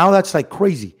now. No, now that's like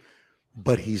crazy.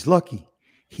 But he's lucky.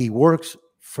 He works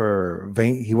for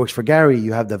Gary.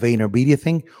 You have the VaynerMedia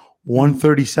thing.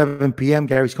 1:37 p.m.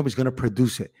 Gary's company is going to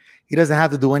produce it. He doesn't have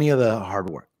to do any of the hard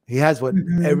work. He has what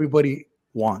everybody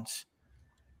wants.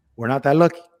 We're not that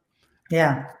lucky.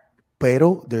 Yeah.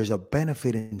 Pero there's a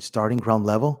benefit in starting ground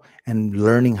level and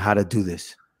learning how to do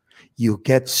this. You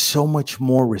get so much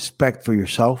more respect for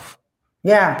yourself.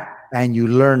 Yeah. And you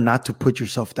learn not to put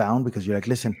yourself down because you're like,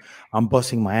 listen, I'm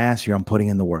busting my ass here. I'm putting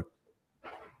in the work.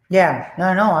 Yeah.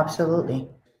 No, absolutely.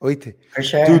 Oite. For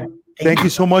sure. Dude, thank you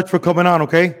so much for coming on,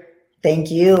 okay? Thank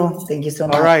you. Thank you so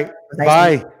much. All right.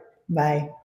 Bye. Bye.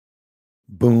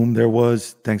 Boom. There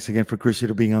was. Thanks again for Christy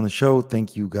to being on the show.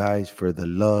 Thank you guys for the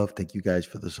love. Thank you guys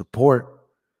for the support.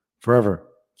 Forever.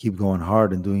 Keep going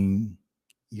hard and doing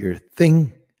your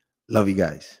thing. Love you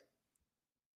guys.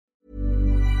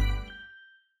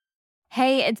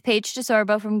 Hey, it's Paige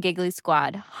DeSorbo from Giggly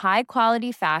Squad. High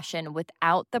quality fashion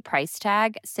without the price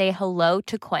tag. Say hello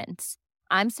to Quince.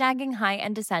 I'm snagging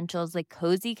high-end essentials like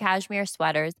cozy cashmere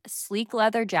sweaters, sleek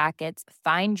leather jackets,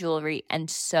 fine jewelry, and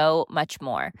so much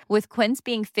more. With Quince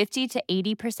being 50 to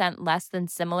 80% less than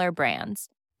similar brands.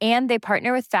 And they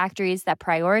partner with factories that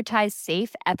prioritize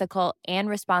safe, ethical, and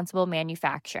responsible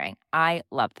manufacturing. I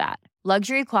love that.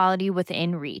 Luxury quality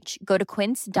within reach. Go to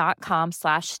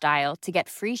quince.com/style to get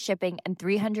free shipping and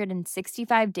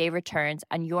 365-day returns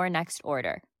on your next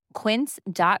order.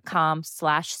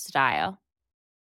 Quince.com/style.